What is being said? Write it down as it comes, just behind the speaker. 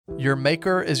Your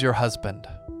Maker is your husband.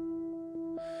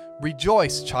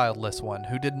 Rejoice, childless one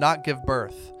who did not give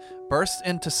birth. Burst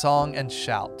into song and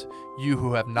shout, you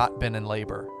who have not been in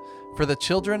labor. For the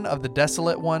children of the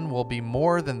desolate one will be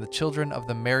more than the children of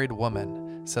the married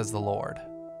woman, says the Lord.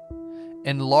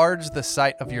 Enlarge the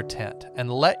sight of your tent,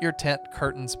 and let your tent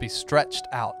curtains be stretched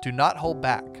out. Do not hold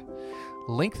back.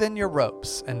 Lengthen your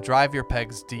ropes and drive your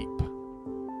pegs deep.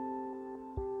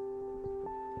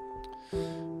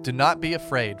 Do not be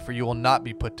afraid, for you will not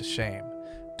be put to shame.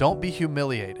 Don't be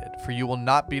humiliated, for you will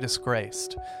not be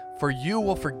disgraced. For you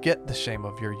will forget the shame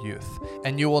of your youth,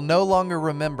 and you will no longer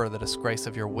remember the disgrace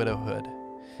of your widowhood.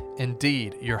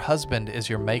 Indeed, your husband is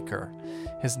your Maker.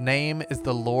 His name is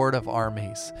the Lord of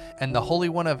armies, and the Holy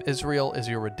One of Israel is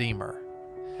your Redeemer.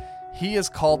 He is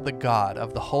called the God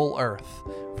of the whole earth,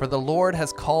 for the Lord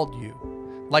has called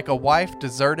you. Like a wife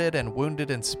deserted and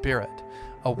wounded in spirit,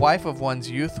 a wife of one's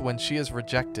youth when she is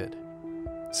rejected,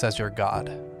 says your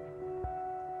God.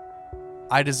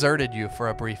 I deserted you for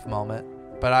a brief moment,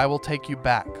 but I will take you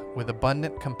back with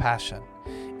abundant compassion.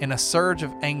 In a surge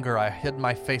of anger I hid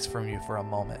my face from you for a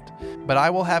moment, but I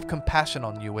will have compassion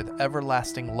on you with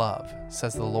everlasting love,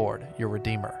 says the Lord, your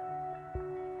Redeemer.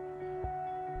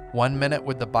 1 Minute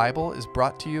with the Bible is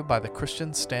brought to you by the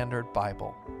Christian Standard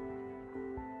Bible.